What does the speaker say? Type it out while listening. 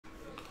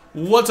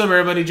What's up,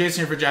 everybody?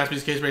 Jason here for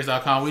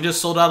JaspysCaseBreaks.com. We just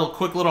sold out a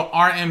quick little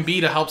RMB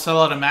to help sell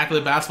out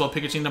Immaculate Basketball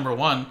Pikachu number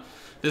 1.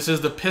 This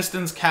is the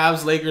Pistons,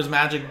 Cavs, Lakers,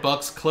 Magic,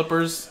 Bucks,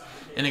 Clippers.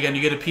 And again,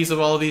 you get a piece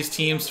of all of these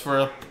teams for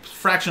a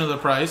fraction of the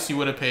price you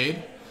would have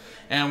paid.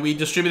 And we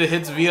distribute the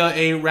hits via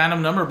a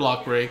random number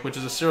block break, which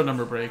is a serial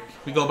number break.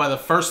 We go by the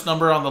first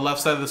number on the left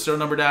side of the serial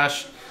number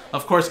dash.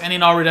 Of course, any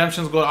and all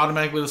redemptions go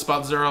automatically to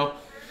spot 0.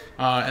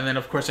 And then,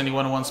 of course, any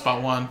 1-on-1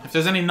 spot 1. If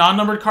there's any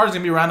non-numbered cards,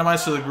 it's going to be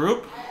randomized to the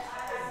group.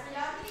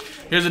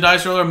 Here's a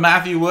dice roller,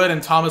 Matthew Wood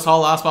and Thomas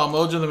Hall, last spot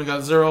Mojo. Then we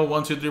got 0,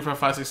 1, 2, 3, 4,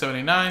 5, 6, 7,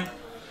 8, 9.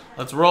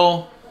 Let's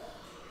roll.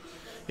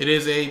 It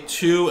is a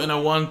 2 and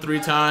a 1 3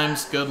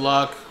 times. Good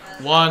luck.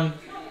 1,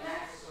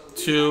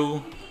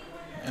 2,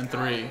 and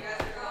 3.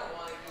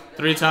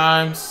 3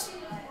 times.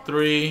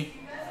 3.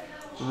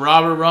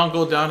 Robert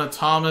Runkle down to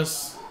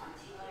Thomas.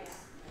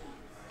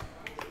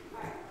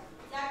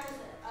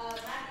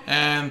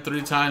 And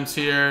 3 times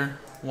here.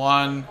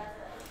 1,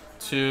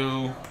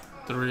 2,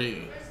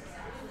 3.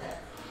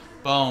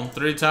 Boom.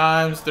 3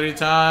 times, 3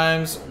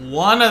 times.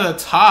 1 at the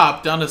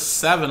top, down to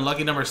 7.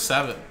 Lucky number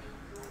 7.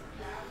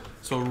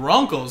 So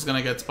Runkle's going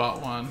to get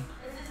spot 1.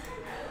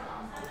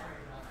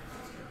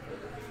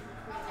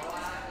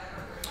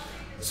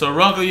 So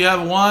Runkle, you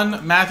have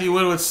 1. Matthew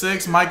Wood with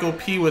 6. Michael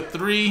P with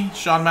 3.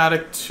 Sean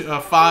Maddock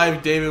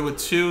 5. David with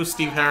 2.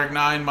 Steve Herrick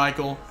 9.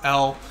 Michael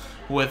L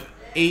with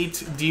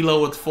 8.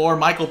 D-Lo with 4.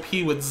 Michael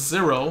P with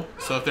 0.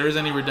 So if there is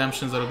any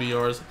redemptions, that'll be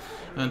yours.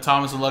 And then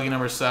Thomas with lucky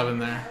number 7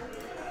 there.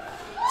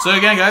 So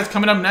again, guys,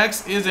 coming up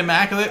next is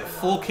Immaculate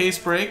full case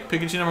break.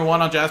 Pikachu number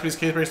 1 on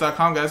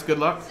JaspysCaseBreaks.com, guys. Good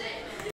luck.